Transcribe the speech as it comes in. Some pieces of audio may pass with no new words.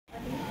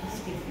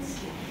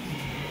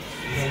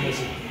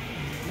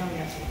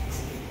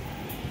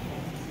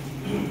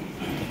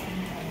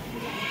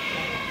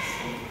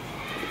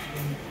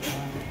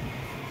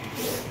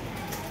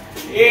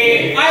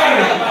I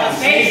were up on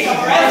stage, the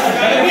rest are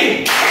gonna be.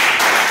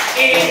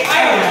 If I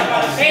were up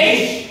on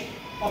stage,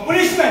 a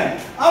policeman,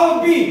 I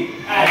would be.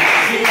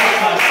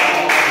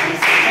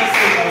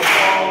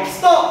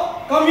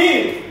 Stop, come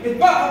here, get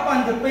back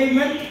upon the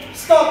pavement.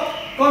 Stop,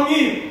 come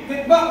here,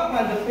 get back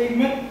upon the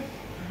pavement.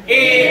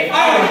 If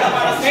I were up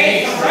on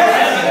stage, the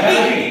rest are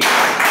gonna be.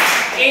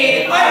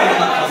 If I were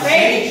up on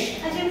stage,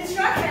 a gym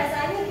instructor as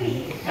I will be.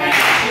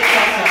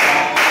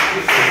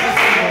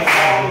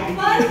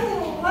 1, 2,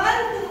 1,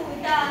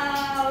 2,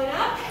 down,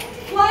 up.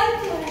 1,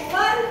 2,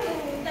 1,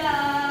 2,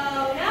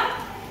 down, up.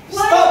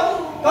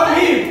 Stop, come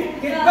here,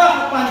 get back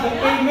upon the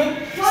pavement.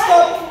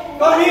 Stop,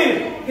 come here,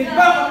 get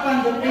back upon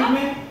the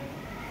pavement.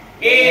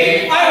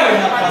 if I were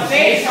up on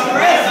stage, the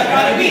rest are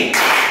gonna be.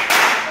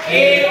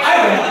 If I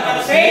were up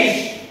on stage,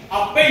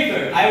 a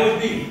painter I would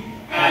be.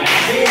 And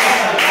sing a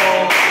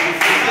song,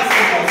 sing a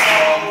simple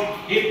song.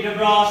 Dip the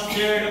brush,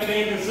 stir the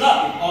paint and slap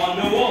it on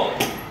the wall.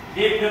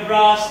 Dip the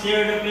brush,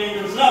 stir the paint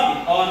and slap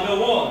it on the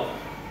wall.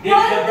 Dip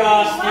the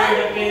brush, stir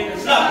the paint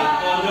and slap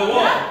it on the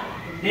wall.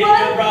 Dip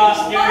the brush,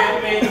 stir the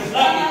paint and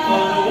slap it on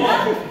the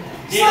wall.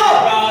 Dip the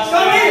brush,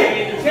 stir the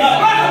paint and slap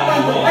it on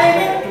the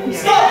wall.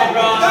 Stop,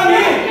 come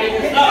here,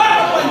 get back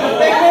upon the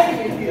pavement.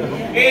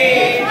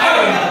 If I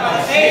were up on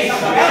stage,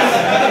 the rest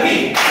are gonna be.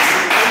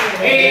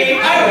 If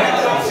I were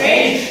up on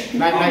stage,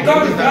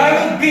 Doctor, I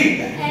would be.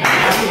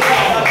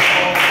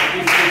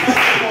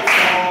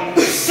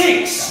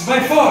 6 by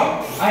 4,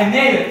 I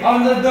nail it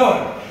on the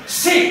door.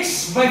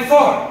 6 by 4,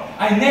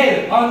 I nail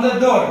it on the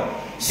door.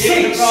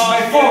 6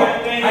 by 4,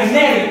 I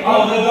nail it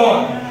on the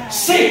door.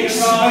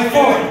 6 by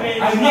 4,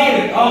 I nail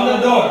it on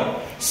the door.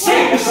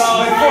 6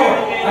 by 4,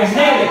 I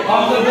nail it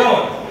on the door.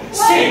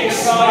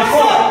 6 by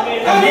 4,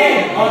 I nail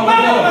it on the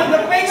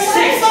door.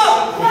 6,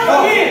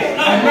 come here,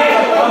 I nail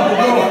it on the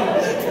door.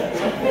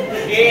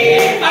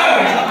 if I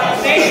were up on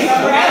stage,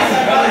 the rest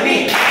are gonna be.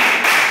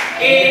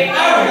 If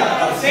I were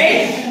up on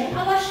stage,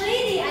 A wash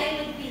lady I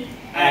would be.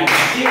 and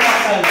sing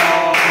us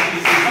along,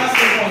 this is a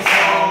simple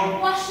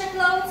song. Wash the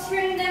clothes,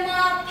 bring them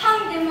out,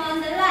 hang them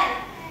on the light.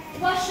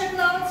 Wash the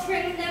clothes,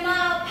 bring them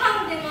out,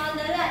 hang them on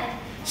the light.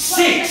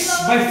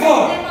 6 by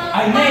 4,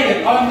 I nail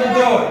it on the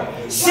door.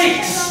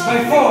 6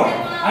 by 4,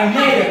 I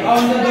nail it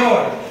on the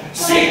door.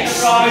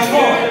 6 by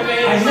 4,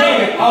 I nail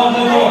it on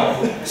the door.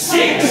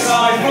 6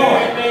 by 4,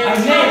 I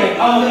nail it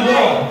on the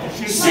door.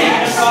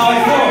 6 by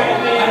 4,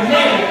 I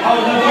nail it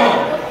on the door.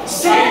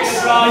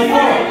 6 by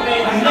 4,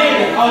 I nail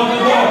it on the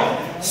door.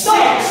 6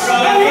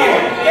 by 4,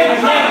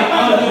 I nail it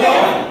on the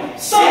door.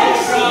 6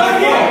 by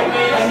 4,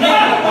 I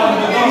nail it on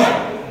the door.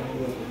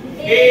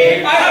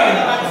 If I were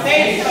up on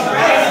stage, the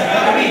rest are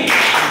gonna be.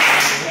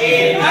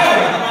 If I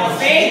were up on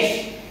stage,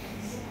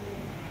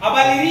 a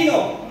ballerino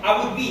I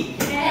would be.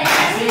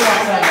 Sing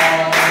us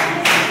along,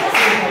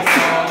 simple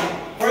song.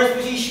 First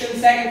position,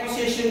 second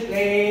position,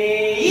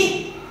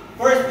 play.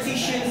 First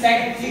position,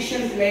 second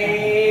position,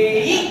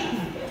 play.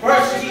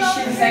 First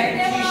position, second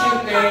position,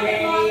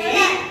 play.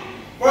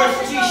 First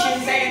position,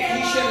 second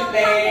position,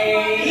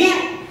 play.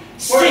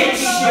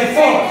 6 by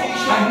 4,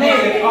 I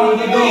nail it on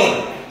the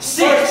door.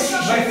 6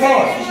 by 4,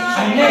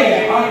 I nail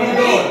it on the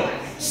door.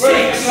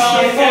 6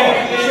 by 4,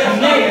 I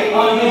nail it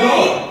on the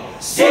door.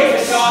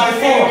 6 by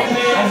 4,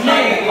 I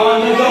nail it on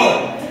the door.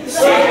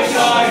 6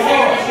 by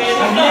 4,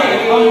 I nail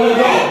it on the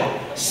door.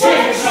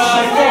 6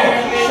 by 4,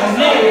 I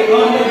nail it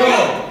on the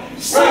door.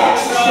 6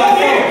 by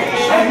 4,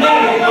 I nail it on the door.